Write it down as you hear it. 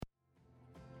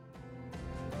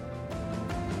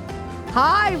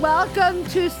Hi, welcome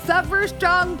to Suffer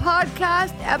Strong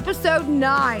Podcast, Episode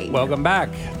 9. Welcome back.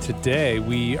 Today,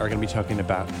 we are going to be talking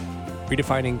about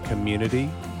redefining community,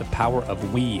 the power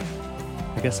of we.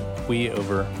 I guess we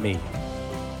over me.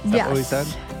 Is that what we said?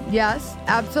 Yes,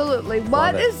 absolutely.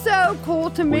 What is so cool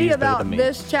to me about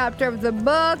this chapter of the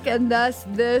book and thus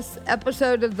this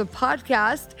episode of the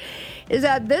podcast is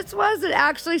that this wasn't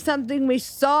actually something we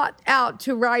sought out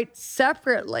to write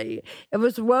separately. It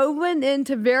was woven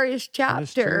into various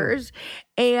chapters,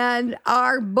 and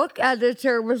our book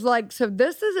editor was like, so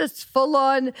this is a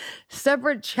full-on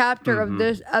separate chapter of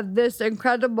this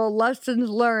incredible lessons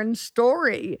learned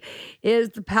story,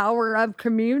 is the power of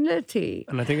community.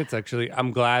 And I think it's actually,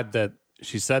 I'm glad that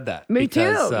she said that. Me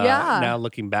because, too, yeah. Now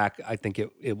looking back, I think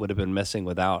it would have been missing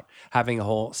without having a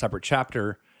whole separate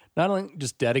chapter, not only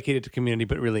just dedicated to community,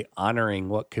 but really honoring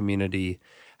what community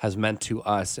has meant to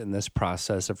us in this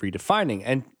process of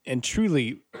redefining. And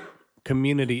truly,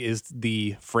 community is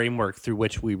the framework through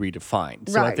which we redefine.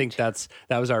 So I think that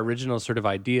was our original sort of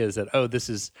idea, is that, this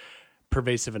is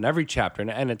pervasive in every chapter,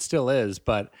 and it still is,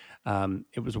 but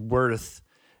it was worth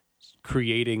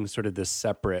creating sort of this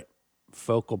separate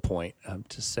focal point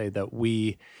to say that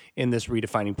we, in this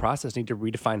redefining process, need to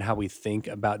redefine how we think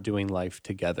about doing life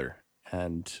together.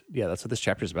 And yeah, that's what this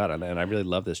chapter is about. And I really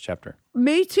love this chapter.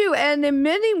 Me too. And in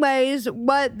many ways,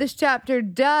 what this chapter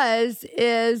does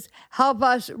is help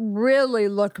us really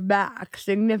look back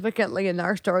significantly in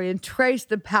our story and trace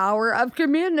the power of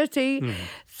community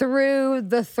through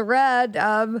the thread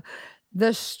of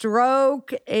the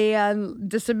stroke and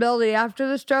disability after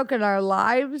the stroke in our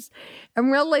lives.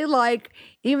 And really, like,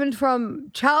 even from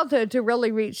childhood, to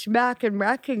really reach back and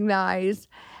recognize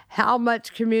how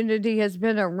much community has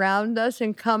been around us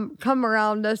and come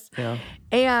around us,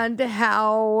 and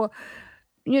how,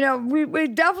 we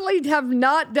definitely have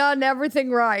not done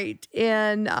everything right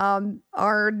in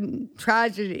our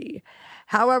tragedy.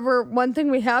 However, one thing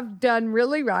we have done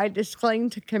really right is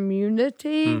cling to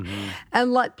community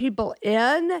and let people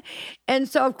in. And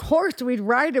so, of course, we'd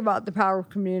write about the power of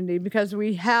community because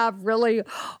we have really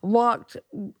walked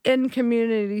in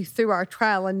community through our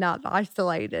trial and not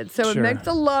isolated. So it makes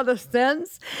a lot of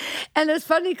sense. And it's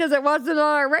funny because it wasn't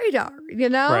on our radar,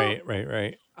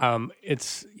 Right.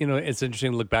 It's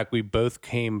interesting to look back. We both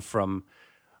came from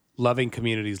loving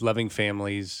communities, loving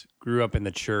families, grew up in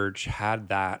the church, had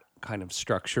that kind of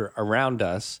structure around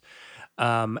us.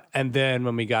 And then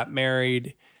when we got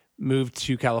married, moved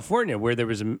to California, where there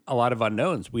was a lot of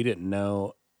unknowns. We didn't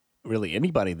know really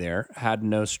anybody there, had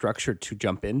no structure to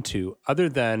jump into other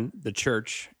than the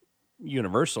church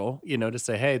universal, to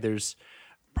say, hey, there's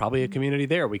probably a community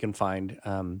there we can find.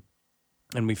 And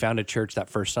we found a church that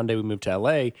first Sunday we moved to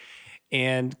LA,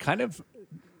 and kind of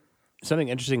something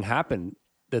interesting happened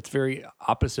that's very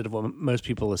opposite of what most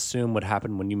people assume would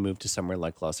happen when you move to somewhere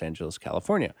like Los Angeles,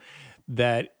 California,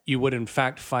 that you would in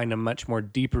fact find a much more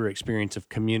deeper experience of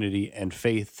community and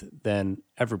faith than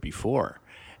ever before.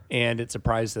 And it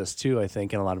surprised us too, I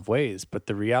think, in a lot of ways. But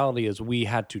the reality is we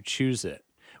had to choose it.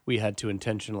 We had to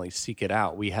intentionally seek it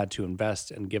out. We had to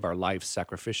invest and give our lives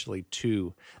sacrificially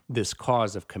to this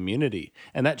cause of community.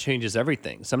 And that changes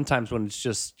everything. Sometimes when it's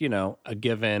just, a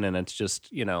given and it's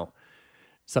just,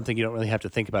 something you don't really have to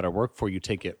think about or work for, you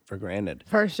take it for granted.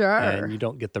 For sure. And you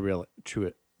don't get the real,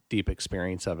 true, deep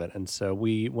experience of it. And so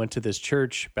we went to this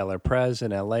church, Bel Air Pres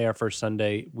in LA, our first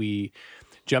Sunday. We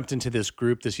jumped into this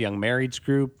group, this young marrieds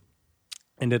group,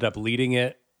 ended up leading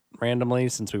it randomly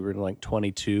since we were like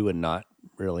 22 and not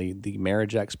really the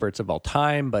marriage experts of all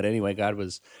time. But anyway, God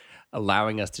was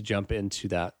allowing us to jump into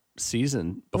that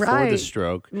season before the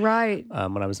stroke. Right.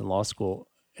 When I was in law school.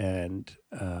 And,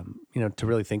 to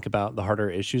really think about the harder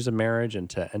issues of marriage and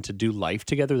to do life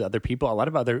together with other people. A lot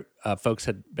of other folks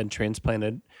had been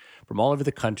transplanted from all over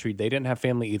the country. They didn't have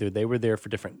family either. They were there for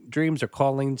different dreams or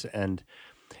callings, and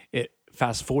it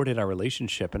fast forwarded our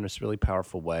relationship in this really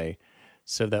powerful way,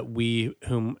 so that we,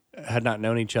 whom had not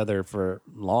known each other for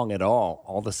long at all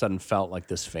of a sudden felt like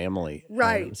this family.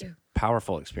 Right. It was a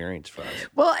powerful experience for us.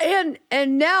 Well,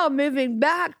 and now moving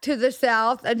back to the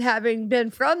South and having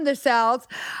been from the South,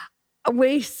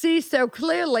 we see so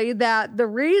clearly that the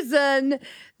reason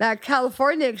that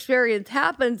California experience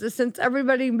happens is since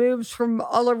everybody moves from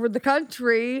all over the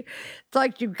country, it's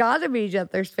like you've got to be each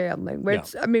other's family,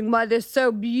 which, I mean, what is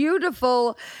so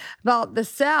beautiful about the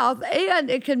South, and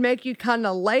it can make you kind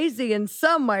of lazy in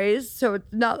some ways, so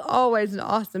it's not always an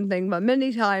awesome thing, but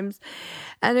many times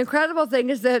an incredible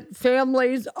thing is that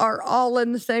families are all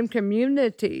in the same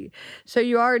community. So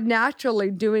you are naturally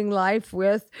doing life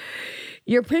with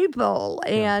your people,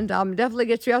 and definitely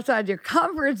gets you outside your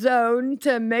comfort zone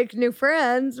to make new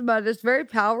friends, but it's very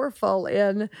powerful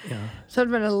in sort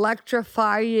of an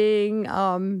electrifying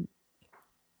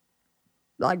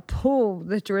like pool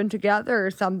that you're in together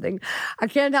or something. I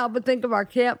can't help but think of our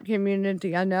camp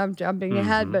community. I know I'm jumping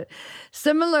ahead, but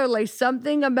similarly,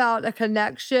 something about a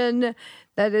connection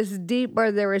that is deep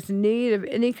where there is need of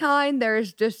any kind. There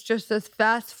is just this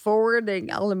fast forwarding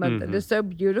element that is so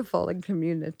beautiful in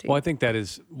community. Well, I think that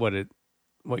is what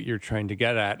you're trying to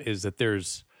get at, is that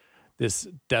there's this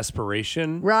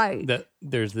desperation, right? That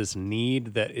there's this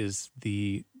need that is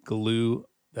the glue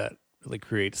that really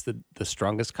creates the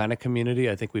strongest kind of community.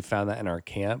 I think we found that in our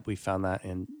camp. We found that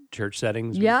in church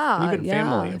settings. Even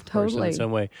family, of course, in some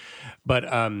way. But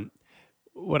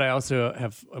what I also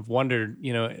have wondered,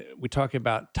 we talk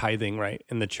about tithing, right,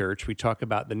 in the church. We talk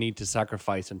about the need to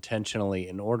sacrifice intentionally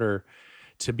in order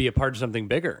to be a part of something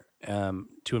bigger,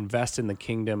 to invest in the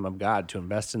kingdom of God, to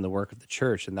invest in the work of the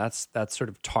church. And that's sort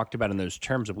of talked about in those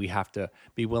terms that we have to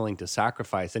be willing to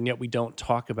sacrifice. And yet we don't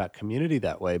talk about community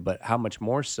that way, but how much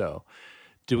more so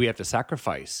do we have to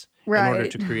sacrifice in order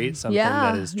to create something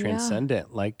that is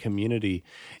transcendent, like community?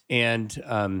 And,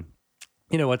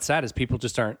 what's sad is people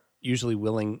just aren't usually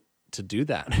willing to do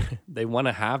that. They want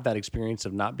to have that experience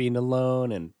of not being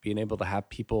alone and being able to have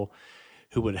people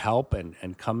who would help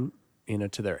and come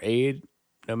to their aid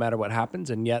no matter what happens,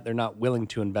 and yet they're not willing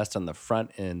to invest on the front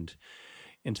end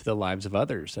into the lives of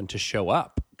others and to show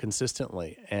up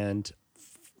consistently. And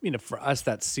for us,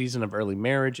 that season of early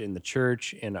marriage in the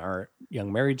church, in our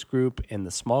young marrieds group, in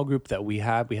the small group that we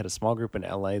had a small group in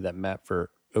LA that met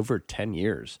for over 10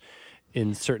 years.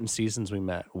 In certain seasons, we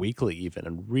met weekly even,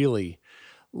 and really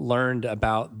learned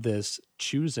about this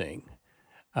choosing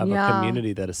of a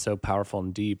community that is so powerful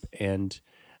and deep. And,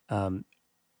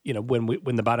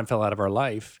 when the bottom fell out of our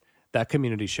life, that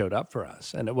community showed up for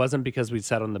us. And it wasn't because we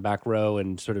sat on the back row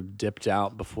and sort of dipped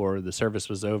out before the service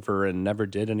was over and never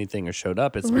did anything or showed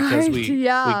up. It's because we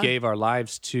gave our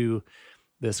lives to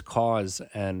this cause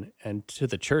and to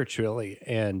the church, really.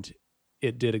 And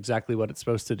it did exactly what it's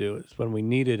supposed to do. Is when we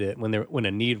needed it, when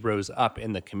a need rose up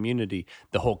in the community,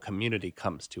 the whole community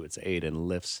comes to its aid and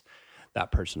lifts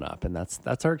that person up. And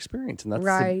that's our experience. And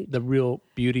that's the real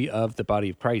beauty of the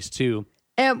body of Christ too.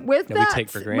 And with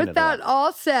that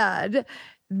all said,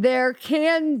 there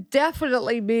can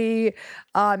definitely be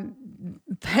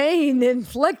pain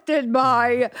inflicted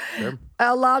by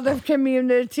a lot of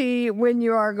community when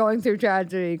you are going through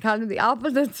tragedy. Kind of the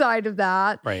opposite side of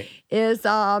that is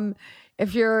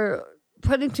if you're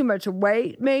putting too much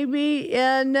weight maybe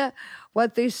in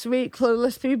what these sweet,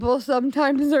 clueless people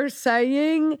sometimes are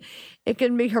saying, it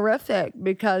can be horrific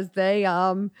because they,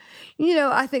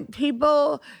 I think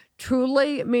people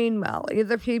truly mean well,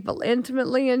 either people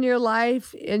intimately in your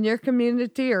life, in your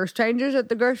community, or strangers at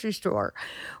the grocery store,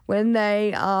 when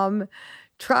they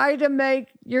try to make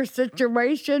your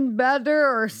situation better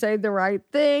or say the right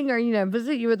thing or,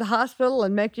 visit you at the hospital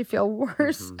and make you feel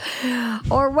worse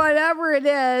or whatever it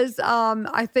is.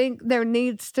 I think there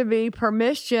needs to be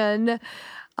permission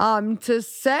to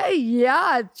say,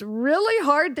 it's really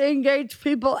hard to engage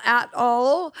people at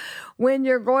all when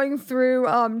you're going through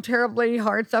terribly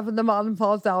hard stuff and the bottom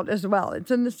falls out as well. It's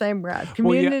in the same breath.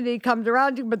 Community comes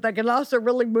around you, but they can also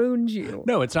really wound you.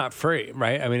 No, it's not free,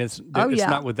 right? I mean, it's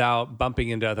not without bumping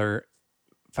into other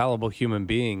fallible human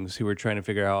beings who are trying to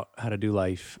figure out how to do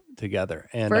life together.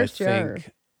 And I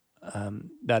think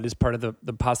that is part of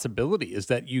the possibility, is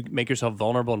that you make yourself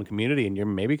vulnerable in a community and you're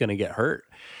maybe going to get hurt.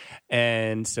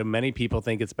 And so many people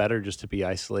think it's better just to be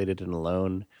isolated and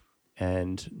alone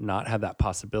and not have that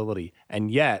possibility.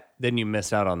 And yet, then you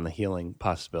miss out on the healing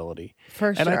possibility.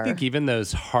 And I think even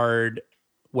those hard,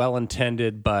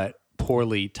 well-intended, but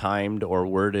poorly timed or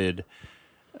worded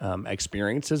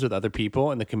experiences with other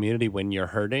people in the community, when you're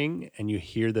hurting and you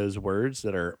hear those words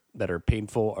that are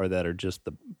painful or that are just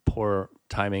the poor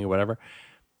timing or whatever,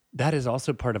 that is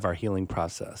also part of our healing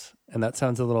process. And that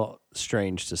sounds a little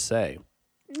strange to say.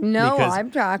 No,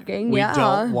 I'm talking. We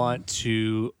don't want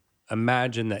to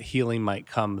imagine that healing might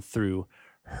come through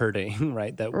hurting,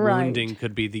 right? That wounding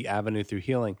could be the avenue through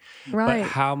healing. But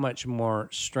how much more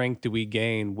strength do we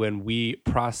gain when we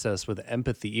process with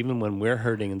empathy, even when we're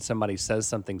hurting and somebody says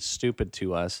something stupid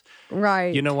to us?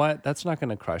 Right. You know what? That's not going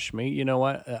to crush me. You know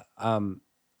what?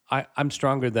 I'm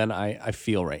stronger than I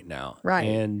feel right now. Right.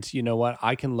 And you know what?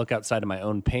 I can look outside of my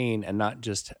own pain and not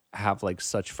just have like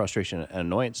such frustration and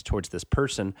annoyance towards this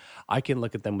person. I can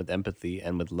look at them with empathy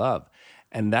and with love.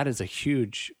 And that is a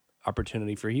huge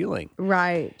opportunity for healing.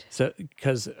 Right. So,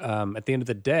 because at the end of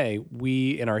the day,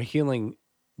 we, in our healing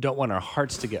don't want our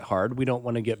hearts to get hard. We don't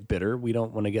want to get bitter. We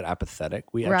don't want to get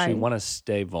apathetic. We actually want to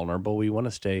stay vulnerable. We want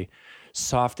to stay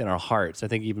soft in our hearts. I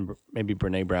think even maybe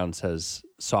Brene Brown says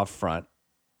soft front,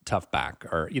 tough back,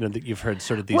 or, you've heard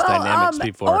sort of these dynamics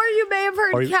before. Or you may have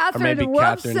heard Catherine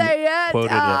Wolf say it.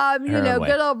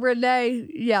 Good old Brene.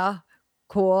 Yeah.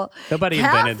 Cool. Nobody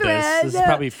invented this. This is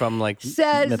probably from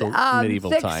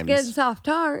medieval times. Thick skin, soft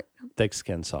heart. Thick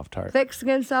skin, soft heart. Thick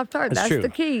skin, soft heart. That's true. The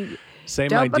key. Same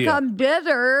Don't idea. become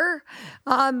bitter,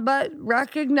 but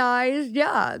recognize,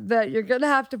 that you're going to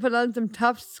have to put on some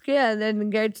tough skin and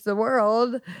engage the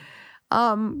world,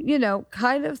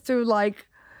 kind of through like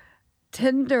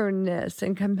tenderness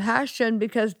and compassion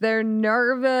because they're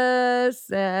nervous.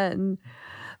 And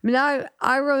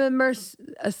I remember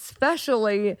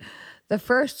especially the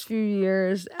first few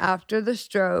years after the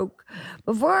stroke,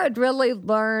 before I'd really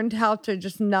learned how to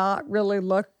just not really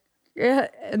look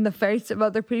in the face of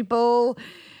other people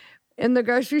in the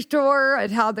grocery store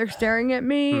at how they're staring at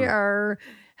me or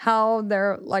how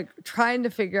they're like trying to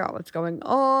figure out what's going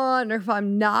on, or if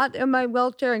I'm not in my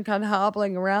wheelchair and kind of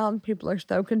hobbling around, people are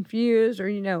so confused,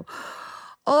 or,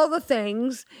 all the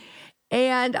things.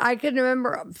 And I can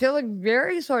remember feeling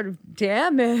very sort of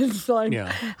damaged. Like,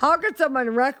 how could someone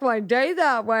wreck my day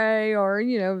that way? Or,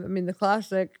 the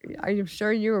classic, I'm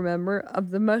sure you remember,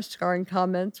 of the most scarring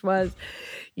comments was,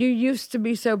 "You used to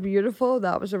be so beautiful."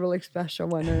 That was a really special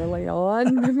one early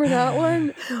on. Remember that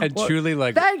one? And truly,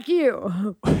 like, thank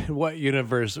you. What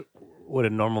universe would a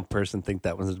normal person think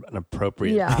that was an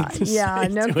appropriate thing to say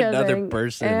no to kidding. another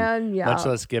person? And much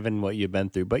less given what you've been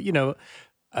through. But,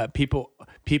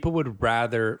 people would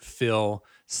rather fill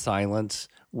silence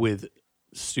with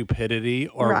stupidity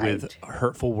or with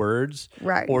hurtful words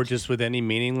or just with any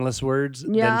meaningless words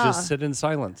than just sit in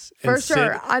silence. For and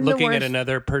sure. I'm looking at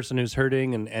another person who's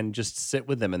hurting and just sit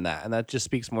with them in that. And that just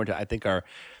speaks more to, I think, our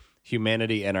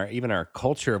humanity and even our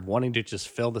culture of wanting to just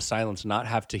fill the silence, not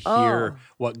have to hear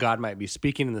what God might be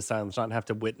speaking in the silence, not have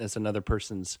to witness another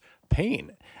person's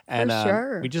pain.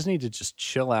 And we just need to just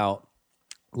chill out.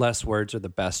 Less words are the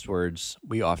best words,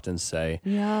 we often say.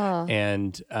 Yeah.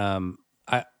 And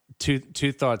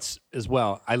two thoughts as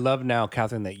well. I love now,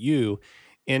 Katherine, that you,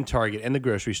 in Target, in the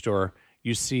grocery store,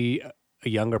 you see a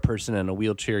younger person in a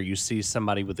wheelchair, you see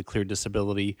somebody with a clear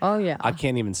disability. Oh, yeah. I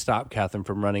can't even stop Katherine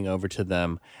from running over to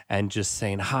them and just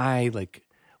saying, "Hi, like,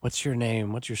 what's your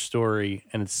name? What's your story?"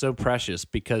 And it's so precious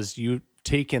because you've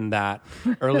taken that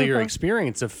earlier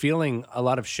experience of feeling a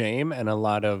lot of shame and a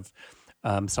lot of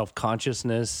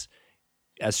self-consciousness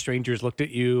as strangers looked at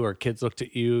you or kids looked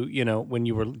at you, when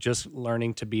you were just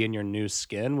learning to be in your new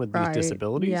skin with these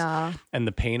disabilities and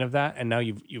the pain of that. And now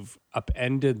you've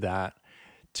upended that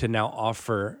to now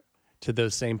offer to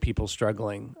those same people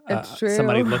struggling,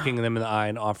 somebody looking them in the eye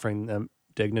and offering them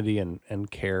dignity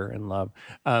and care and love.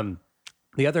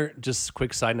 The other just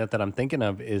quick side note that I'm thinking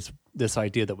of is this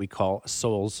idea that we call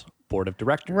Soul's board of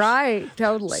directors. Right,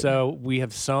 totally. So we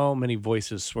have so many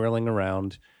voices swirling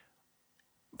around,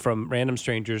 from random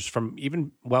strangers, from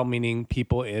even well-meaning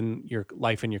people in your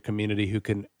life and your community who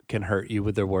can hurt you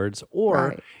with their words,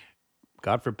 or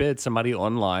God forbid, somebody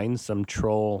online, some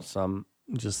troll, some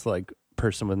just like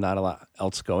person with not a lot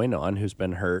else going on who's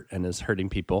been hurt and is hurting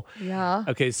people. Yeah.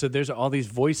 Okay, so there's all these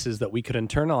voices that we could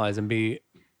internalize and be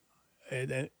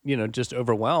just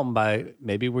overwhelmed by,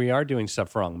 maybe we are doing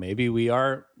stuff wrong. Maybe we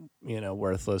are,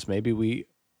 worthless. Maybe we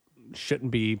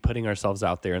shouldn't be putting ourselves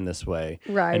out there in this way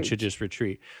and should just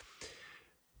retreat.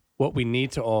 What we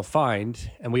need to all find,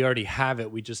 and we already have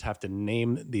it, we just have to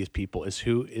name these people, is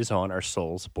who is on our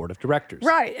Soul's board of directors.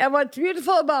 Right. And what's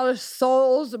beautiful about a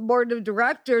Soul's board of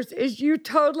directors is you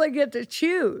totally get to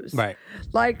choose. Right.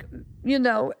 Like,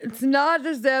 it's not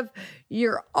as if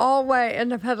you're always,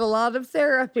 and I've had a lot of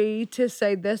therapy to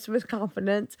say this with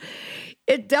confidence,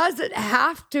 it doesn't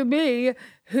have to be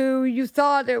who you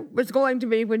thought it was going to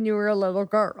be when you were a little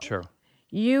girl. Sure.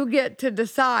 You get to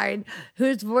decide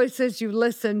whose voices you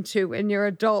listen to in your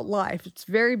adult life. It's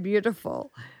very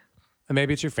beautiful. And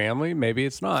maybe it's your family. Maybe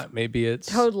it's not. Maybe it's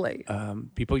totally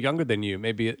people younger than you.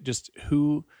 Maybe it just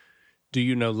who do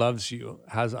you know loves you,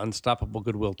 has unstoppable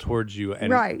goodwill towards you,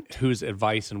 and whose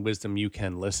advice and wisdom you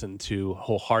can listen to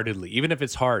wholeheartedly, even if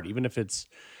it's hard, even if it's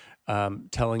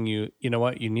telling you, you know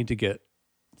what, you need to get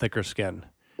thicker skin.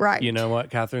 Right. You know what,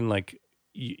 Katherine, like,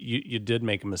 you did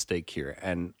make a mistake here,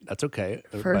 and that's okay.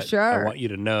 For sure. I want you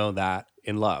to know that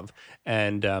in love.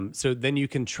 And so then you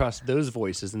can trust those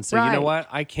voices and say, you know what,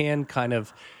 I can kind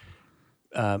of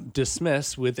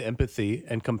dismiss with empathy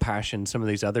and compassion some of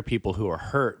these other people who are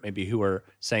hurt, maybe who are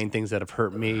saying things that have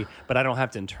hurt me, but I don't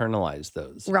have to internalize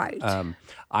those. Right.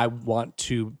 I want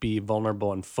to be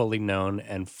vulnerable and fully known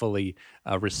and fully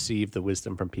receive the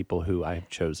wisdom from people who I have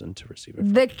chosen to receive it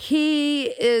from. The key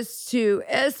is to,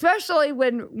 especially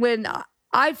when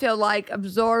I feel like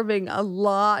absorbing a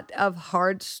lot of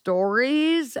hard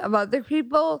stories of other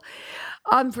people,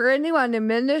 for anyone in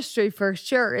ministry for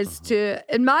sure, is to,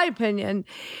 in my opinion,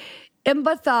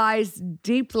 empathize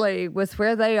deeply with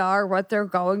where they are, what they're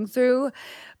going through,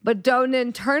 but don't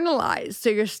internalize. So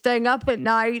you're staying up at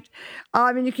night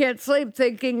and you can't sleep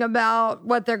thinking about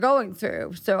what they're going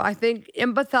through. So I think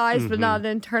empathize but not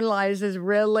internalize is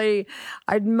really,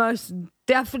 I'd most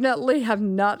definitely have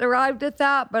not arrived at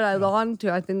that, but I long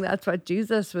to. I think that's what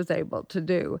Jesus was able to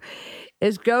do,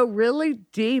 is go really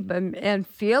deep and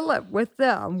feel it with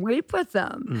them, weep with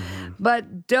them,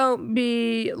 but don't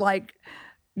be like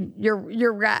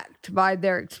you're wrecked by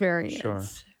their experience. Sure.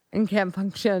 And can't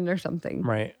function or something.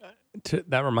 Right.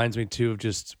 That reminds me too of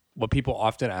just what people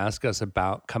often ask us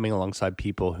about coming alongside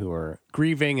people who are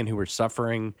grieving and who are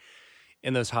suffering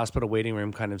in those hospital waiting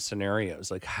room kind of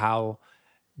scenarios. Like, how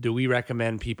do we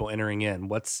recommend people entering in?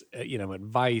 What's,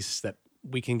 advice that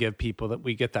we can give people? That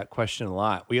we get that question a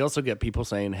lot. We also get people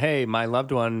saying, hey, my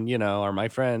loved one, or my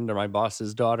friend or my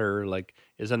boss's daughter, like,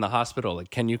 is in the hospital. Like,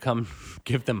 can you come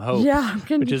give them hope? Yeah.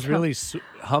 Which is really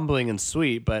humbling and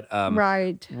sweet. But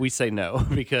right. We say no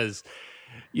because,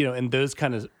 in those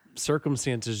kind of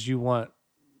circumstances, you want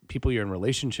people you're in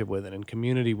relationship with and in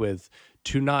community with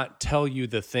to not tell you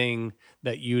the thing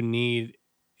that you need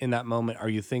in that moment, or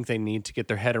you think they need to get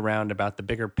their head around about the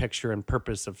bigger picture and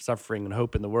purpose of suffering and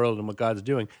hope in the world and what God's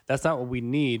doing. That's not what we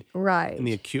need in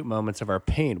the acute moments of our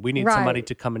pain. We need somebody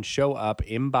to come and show up,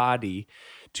 embody,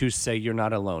 to say, you're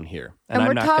not alone here. And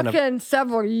we're talking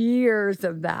several years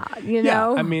of that,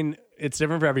 Yeah, I mean, it's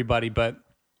different for everybody, but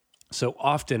so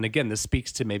often, again, this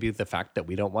speaks to maybe the fact that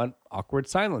we don't want awkward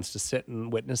silence to sit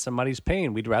and witness somebody's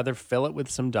pain. We'd rather fill it with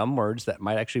some dumb words that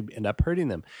might actually end up hurting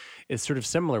them. It's sort of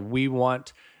similar. We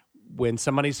want, when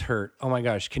somebody's hurt, oh my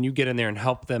gosh, can you get in there and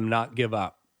help them not give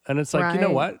up? And it's like, you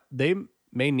know what? They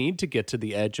may need to get to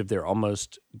the edge of their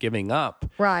almost giving up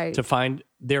to find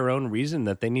their own reason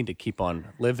that they need to keep on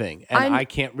living. And I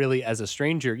can't really, as a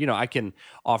stranger, I can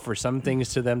offer some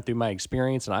things to them through my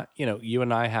experience. And you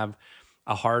and I have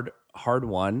a hard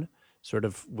won sort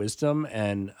of wisdom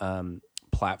and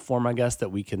platform, I guess, that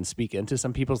we can speak into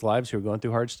some people's lives who are going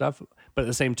through hard stuff. But at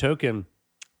the same token,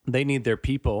 they need their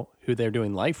people who they're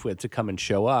doing life with to come and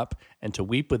show up and to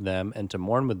weep with them and to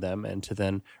mourn with them and to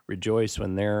then rejoice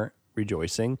when they're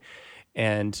rejoicing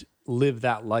and live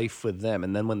that life with them.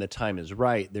 And then when the time is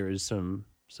right, there is some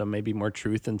maybe more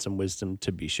truth and some wisdom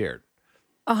to be shared.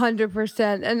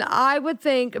 100%. And I would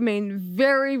think,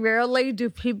 very rarely do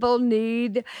people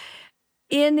need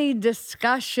any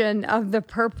discussion of the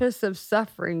purpose of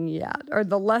suffering yet, or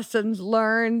the lessons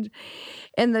learned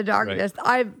in the darkness.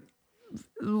 Right. I've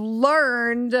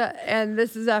learned, and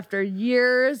this is after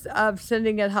years of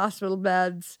sitting at hospital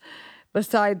beds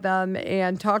beside them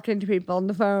and talking to people on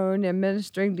the phone and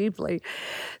ministering deeply,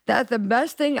 that the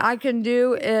best thing I can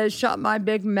do is shut my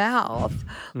big mouth,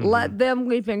 let them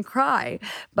weep and cry.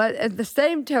 But at the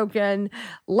same token,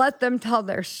 let them tell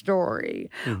their story.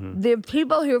 The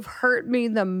people who've hurt me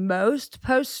the most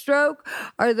post-stroke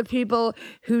are the people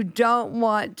who don't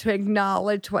want to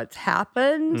acknowledge what's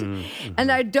happened.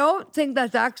 And I don't think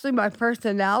that's actually my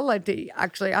personality.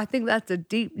 Actually, I think that's a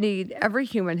deep need every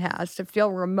human has, to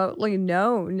feel remotely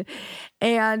known.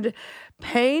 And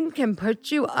pain can put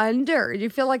you under.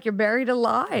 You feel like you're buried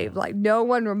alive, like no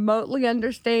one remotely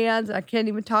understands. I can't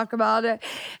even talk about it.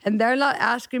 And they're not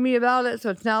asking me about it. So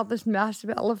it's now this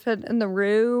massive elephant in the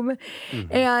room.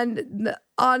 And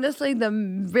honestly, the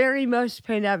very most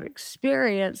pain I've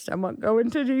experienced, I won't go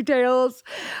into details,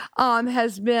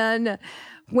 has been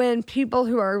when people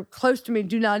who are close to me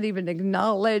do not even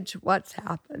acknowledge what's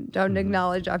happened, don't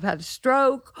acknowledge I've had a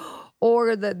stroke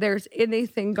or that there's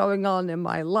anything going on in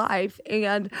my life.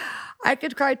 And I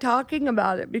could cry talking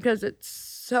about it because it's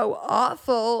so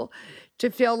awful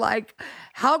to feel like,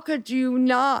 how could you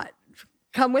not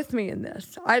come with me in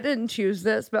this? I didn't choose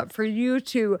this, but for you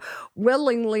to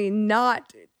willingly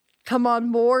not come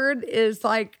on board is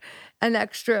like an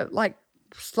extra,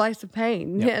 slice of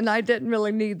pain. And I didn't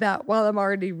really need that while I'm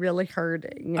already really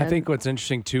hurting. I think what's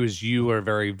interesting too is you are a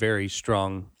very, very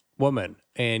strong woman.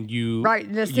 And you... Right,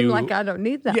 and it seems like I don't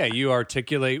need that. Yeah, you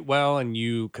articulate well and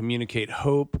you communicate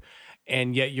hope,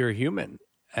 and yet you're human.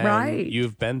 And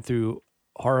you've been through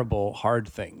horrible, hard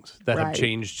things that have Right.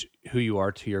 changed who you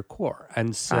are to your core.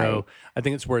 And so Right. I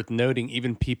think it's worth noting,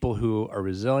 even people who are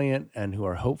resilient and who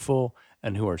are hopeful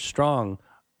and who are strong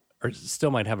or still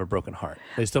might have a broken heart.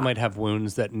 They still might have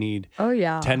wounds that need Oh,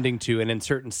 yeah. tending to. And in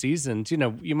certain seasons,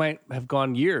 you might have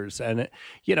gone years and,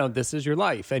 this is your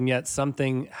life. And yet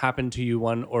something happened to you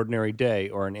one ordinary day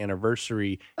or an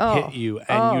anniversary hit you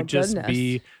and you just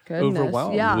be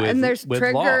overwhelmed Yeah, with, and there's with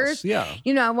triggers. loss.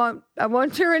 Yeah. I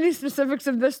won't share any specifics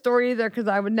of this story either because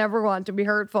I would never want to be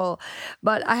hurtful.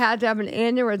 But I had to have an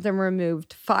aneurysm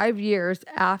removed 5 years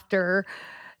after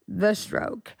the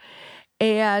stroke.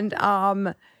 And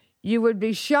you would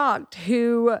be shocked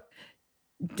who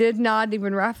did not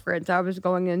even reference I was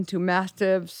going into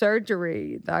massive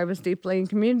surgery that I was deeply in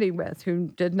community with, who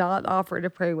did not offer to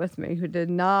pray with me, who did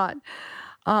not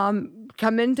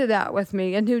come into that with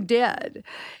me, and who did.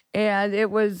 And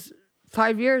it was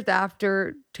 5 years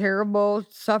after terrible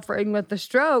suffering with the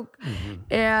stroke. Mm-hmm.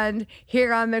 And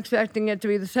here I'm expecting it to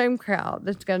be the same crowd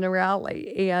that's going to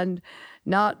rally, and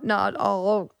not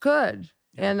all could.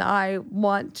 And I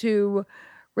want to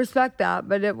respect that,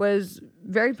 but it was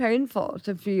very painful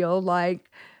to feel like,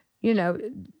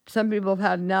 some people have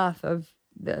had enough of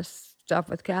this stuff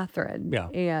with Katherine. Yeah.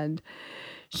 And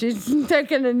she's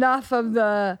taken enough of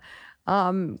the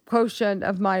quotient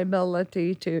of my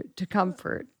ability to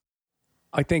comfort.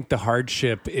 I think the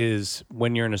hardship is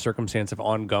when you're in a circumstance of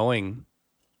ongoing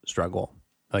struggle,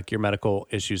 like your medical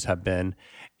issues have been,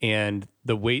 and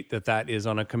the weight that is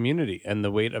on a community and the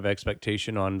weight of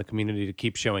expectation on the community to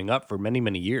keep showing up for many,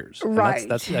 many years. Right.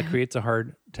 And that creates a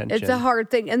hard tension. It's a hard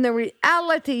thing. And the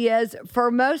reality is, for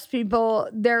most people,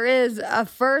 there is a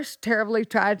first terribly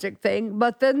tragic thing,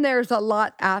 but then there's a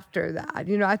lot after that.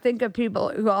 I think of people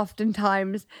who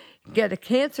oftentimes get a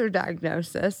cancer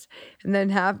diagnosis and then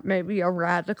have maybe a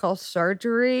radical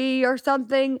surgery or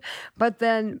something, but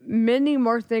then many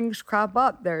more things crop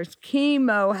up. There's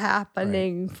chemo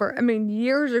happening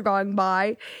years are going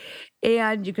by,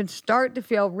 and you can start to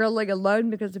feel really alone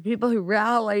because the people who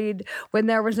rallied when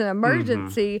there was an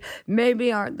emergency maybe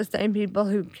aren't the same people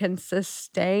who can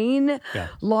sustain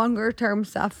longer term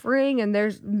suffering. And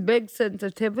there's big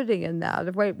sensitivity in that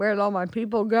of, wait, where'd all my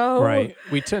people go? Right.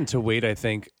 We tend to wait, I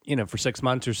think, for 6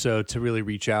 months or so to really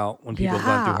reach out when people have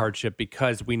gone through hardship,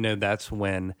 because we know that's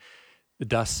when the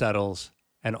dust settles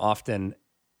and often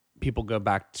people go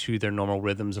back to their normal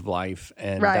rhythms of life.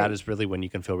 And that is really when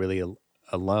you can feel really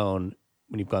alone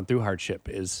when you've gone through hardship,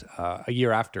 is a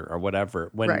year after or whatever,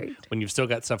 when you've still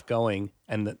got stuff going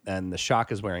and the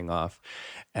shock is wearing off,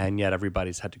 and yet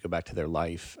everybody's had to go back to their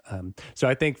life. So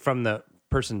I think from the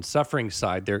person suffering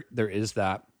side, there is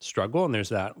that struggle and there's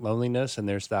that loneliness and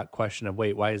there's that question of,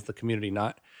 wait, why is the community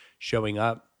not showing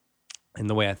up in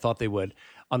the way I thought they would?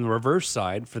 On the reverse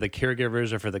side, for the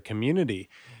caregivers or for the community,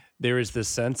 there is this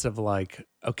sense of like,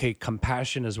 okay,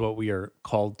 compassion is what we are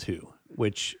called to,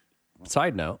 which,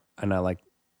 side note, and I like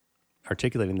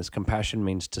articulating this, compassion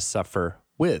means to suffer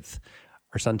with.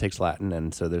 Our son takes Latin,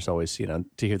 and so there's always, to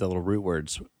hear the little root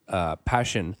words,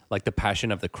 passion, like the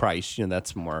passion of the Christ,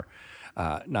 that's more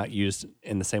not used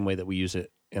in the same way that we use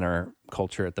it in our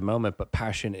culture at the moment, but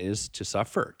passion is to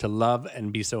suffer, to love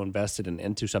and be so invested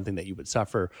into something that you would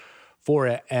suffer for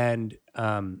it. And,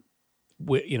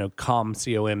 calm,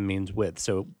 C-O-M, means with.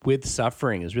 So with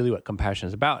suffering is really what compassion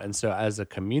is about. And so as a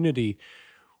community,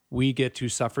 we get to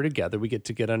suffer together. We get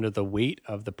to get under the weight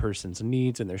of the person's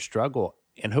needs and their struggle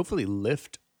and hopefully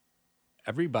lift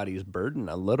everybody's burden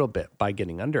a little bit by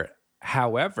getting under it.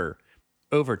 However,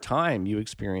 over time, you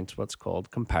experience what's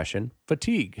called compassion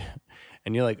fatigue.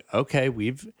 And you're like, okay,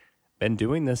 we've been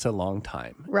doing this a long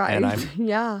time. Right. And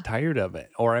I'm tired of it.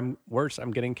 Or I'm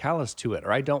getting callous to it.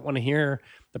 Or I don't want to hear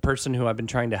the person who I've been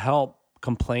trying to help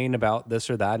complain about this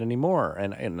or that anymore.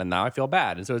 And now I feel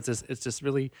bad. And so it's just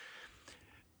really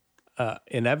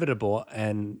inevitable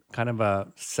and kind of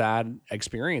a sad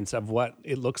experience of what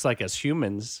it looks like as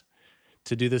humans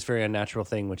to do this very unnatural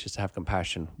thing, which is to have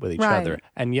compassion with each other.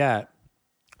 And yet,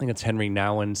 I think it's Henry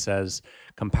Nouwen says,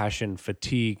 compassion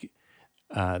fatigue,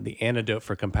 the antidote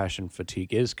for compassion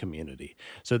fatigue is community.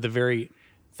 So the very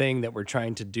thing that we're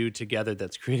trying to do together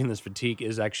that's creating this fatigue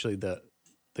is actually the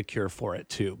cure for it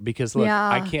too. Because look,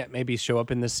 I can't maybe show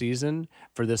up in this season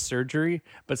for this surgery,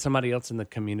 but somebody else in the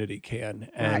community can.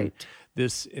 And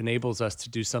this enables us to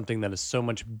do something that is so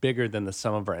much bigger than the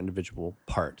sum of our individual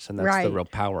parts. And that's the real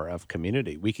power of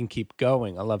community. We can keep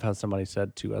going. I love how somebody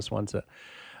said to us once that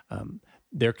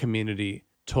their community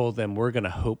told them, we're going to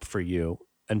hope for you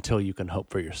until you can hope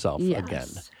for yourself again.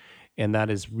 And that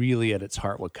is really at its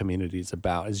heart what community is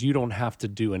about, is you don't have to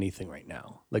do anything right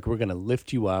now. Like, we're going to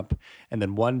lift you up, and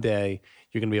then one day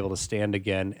you're going to be able to stand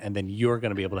again, and then you're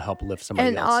going to be able to help lift somebody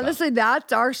and else up. honestly,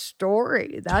 that's our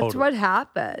story. That's Totally. what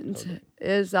happened. Totally.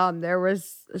 Is there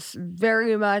was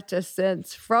very much a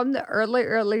sense from the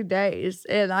early days,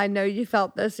 and I know you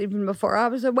felt this even before I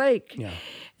was awake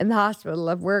in the hospital,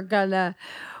 of we're gonna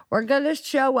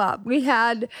show up. We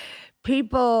had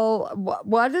people,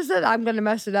 what is it? I'm going to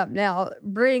mess it up now.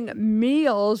 Bring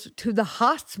meals to the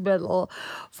hospital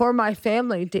for my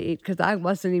family to eat, because I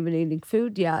wasn't even eating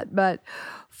food yet. But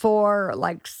for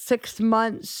like 6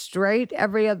 months straight,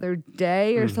 every other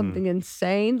day or something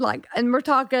insane. Like, and we're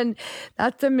talking,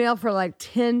 that's a meal for like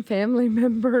 10 family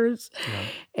members.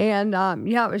 And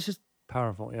it was just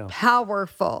powerful.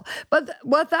 But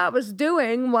what that was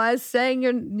doing was saying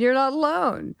you're not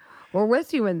alone. We're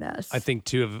with you in this. I think,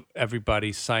 too, of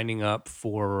everybody signing up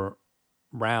for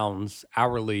rounds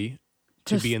hourly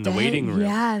to be in the waiting room.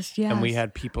 Yes. And we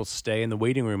had people stay in the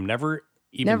waiting room, never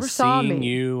seeing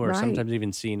you, or sometimes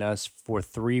even seeing us, for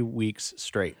 3 weeks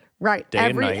straight. Right. Day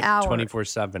Every and night, hour.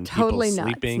 24/7. Totally people nuts.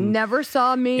 sleeping. Never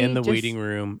saw me. In the waiting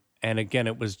room. And again,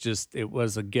 it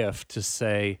was a gift to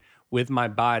say, with my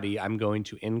body, I'm going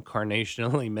to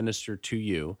incarnationally minister to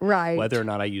you. Right. Whether or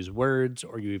not I use words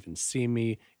or you even see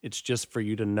me, it's just for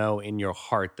you to know in your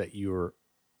heart that you're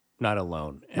not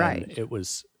alone. And it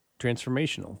was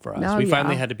transformational for us. We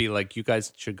finally had to be like, you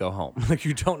guys should go home. Like,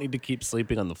 you don't need to keep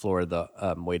sleeping on the floor of the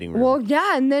waiting room. Well,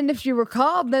 yeah, and then if you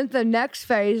recall, then the next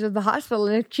phase of the hospital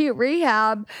in acute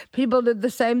rehab, people did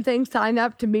the same thing, sign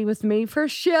up to be with me for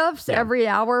shifts every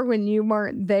hour when you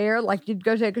weren't there. Like, you'd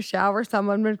go take a shower,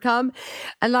 someone would come,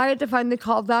 and I had to finally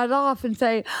call that off and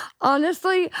say,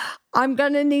 honestly, I'm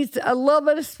going to need a little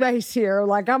bit of space here.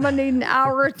 Like, I'm going to need an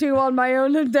hour or two on my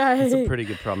own a day. It's a pretty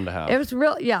good problem to have. It was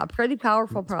pretty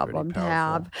powerful problem to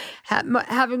have.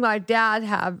 Having my dad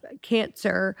have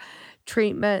cancer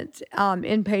treatment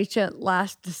inpatient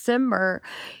last December,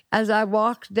 as I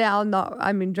walked down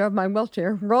drove my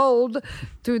wheelchair, rolled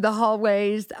through the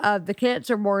hallways of the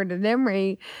cancer ward at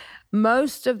Emory.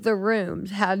 Most of the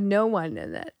rooms had no one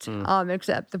in it,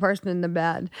 except the person in the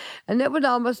bed. And it would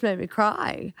almost make me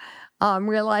cry,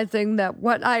 realizing that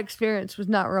what I experienced was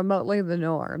not remotely the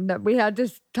norm, that we had to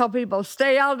tell people,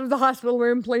 stay out of the hospital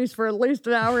room, please, for at least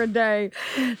an hour a day,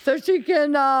 so she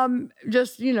can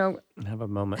have a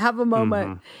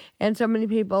moment. And so many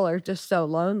people are just so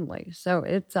lonely. So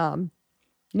it's,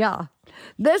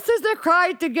 this is a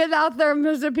cry to get out there and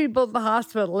visit people at the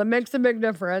hospital. It makes a big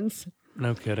difference.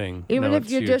 No kidding. Even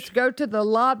if you just go to the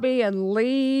lobby and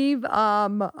leave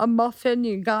a muffin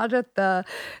you got at the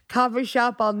coffee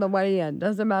shop on the way in.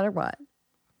 Doesn't matter what.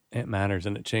 It matters,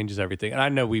 and it changes everything. And I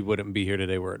know we wouldn't be here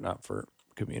today were it not for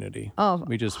community. Oh,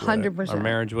 we just 100%. Our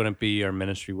marriage wouldn't be. Our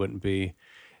ministry wouldn't be.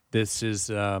 This is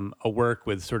a work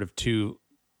with sort of two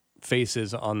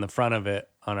faces on the front of it,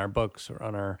 on our books or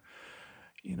on our,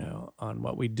 on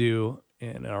what we do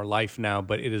in our life now,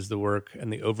 but it is the work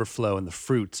and the overflow and the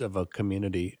fruits of a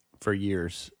community for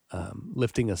years,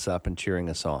 lifting us up and cheering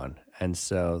us on. And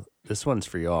so this one's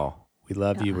for y'all. We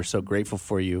love you. We're so grateful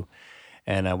for you.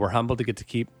 And we're humbled to get to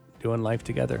keep doing life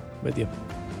together with you.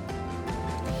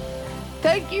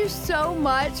 Thank you so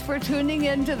much for tuning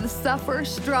into the Suffer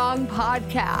Strong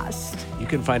podcast. You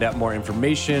can find out more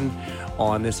information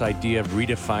on this idea of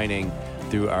redefining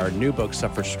through our new book,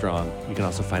 Suffer Strong. You can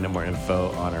also find out more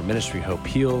info on our ministry, Hope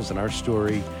Heals, and our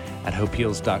story at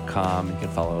hopeheals.com. You can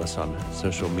follow us on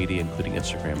social media, including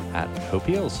Instagram at Hope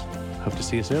Heals. Hope to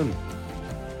see you soon.